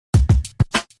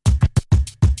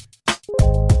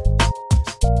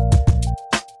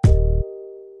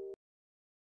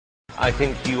I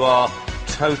think you are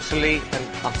totally and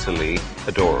utterly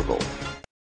adorable.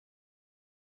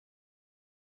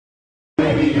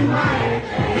 Baby, you mine.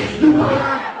 You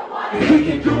mine. We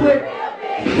can do it.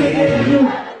 Bigger than you.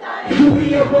 You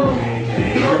be a bone.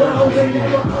 All the hoes they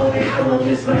never own it. I want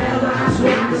this forever. I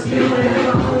swear I can still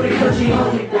never own it. Cause she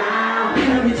hold me down.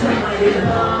 Every time I hit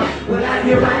her. When I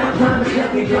get right, I promise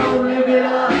that we gon' live it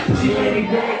up. She made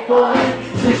me beg for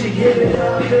it. So she give it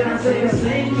up. Then I say the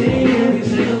same thing every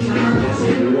single time. I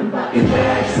say you the fucking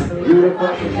best. You the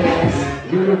fucking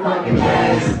best. You the fucking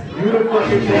best. You the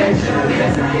fucking best. You're the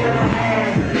best I ever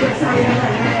had. Best I ever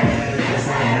had. Best I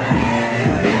ever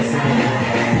had. Best I ever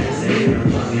had. Say you the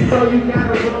fucking best. So you got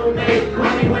a roommate.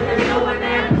 Call me when there's no one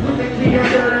there. Put the key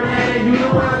under the mat and you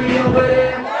know I'll be over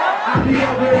there. I'll be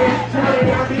over there.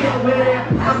 Charlie, I'll be over there.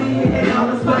 I'll be hitting all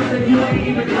the spots that you ain't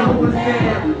even know was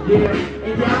there. Yeah.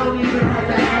 And y'all don't even have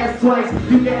to ask twice.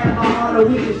 You can have my heart or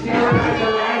we can share it like the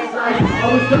last night.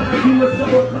 I was thought you were so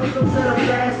accustomed to the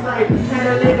flashlight. Had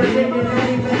a nigga thinking that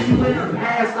he met you in a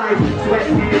past life.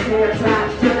 Sweatpants, hair tie,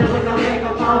 chillin' with no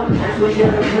makeup on. That's when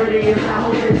you're the prettiest. I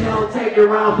hope that you don't take it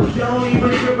wrong. You don't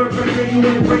even trip or pressure, you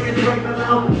ain't bringing drink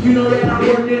alone. You know that I'm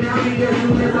working, I'll be there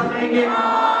soon as I'm hanging.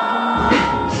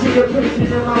 She a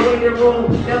patient in my waiting room.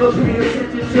 Never pay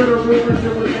attention to the rumors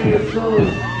that was in school.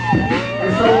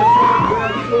 And so it's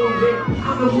time to prove it.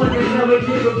 I'm the one that never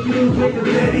get confused with the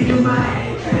baby you mine.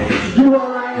 You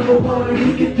all I ever wanted,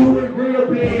 we can do it real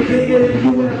big. Bigger than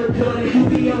you ever done it, you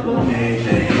be up on me.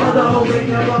 Other hoes ain't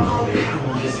never on me. I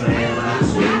want this forever, I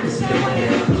swear I can still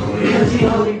never. Because she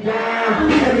hold me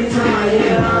down every time I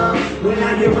hit her. When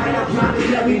I get right, I promise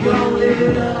that we gon' live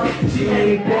it up. She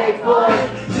made me beg for it,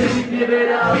 till she give it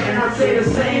up. And I say the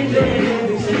same thing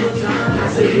every single time. I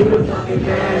say you the fucking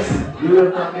best. You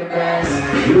the fucking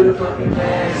best. You the fucking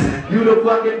best. You the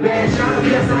fucking best. You're the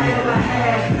best I ever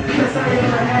had. Best I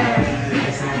ever had.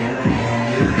 Best I ever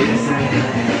had. Best I ever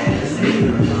had. Say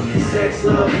you the fucking sex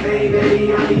love,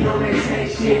 baby. I be on that tank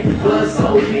shit. Blood so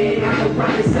big, I can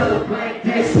probably celebrate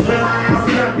this. When my house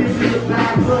got bitches a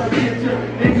bad blood picture.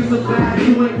 Niggas a bad,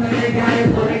 you ain't they got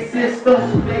it for they sister.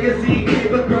 Magazine,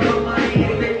 paper, girl, money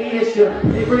ain't the issue.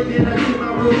 They bring dinner to my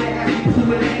room and ask me to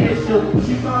an issue.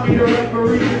 She called me the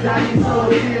referee cause I be so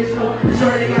official.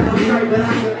 Sure they got no shirt, but I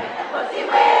could.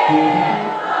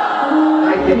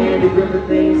 I can hear the Griffin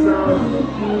theme song.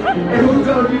 And who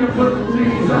told you to put the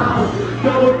jeans on?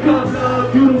 No one comes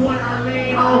up, you the one I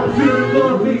lean on. You the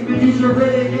little piece that you should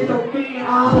really get your feet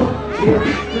on. Yeah,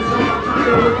 it's on my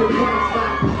mind with the black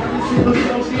spot. Every single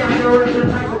show she out there running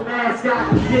like a mascot.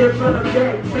 Get in front of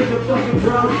back, make the fucking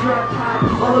bro trap hot.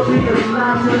 All the biggest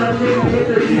lines till that nigga hit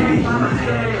the tank. I'm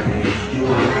saying,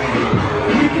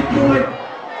 we can do it.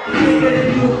 Bigger than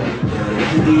you.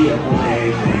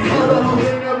 All the hoes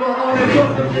ain't never on it. Fuck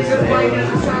them niggas fighting at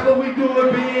the time, but we do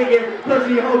it big. And plus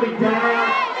we hold it down.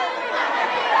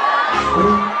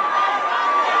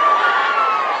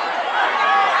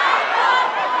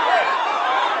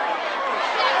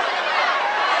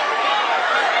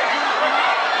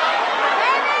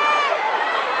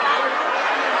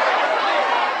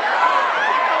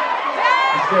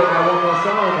 I still got one more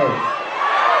song though.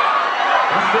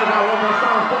 I still got one more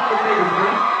song. Fuck the niggas,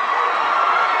 man.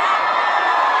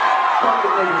 Fuck the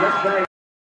niggas, that's right.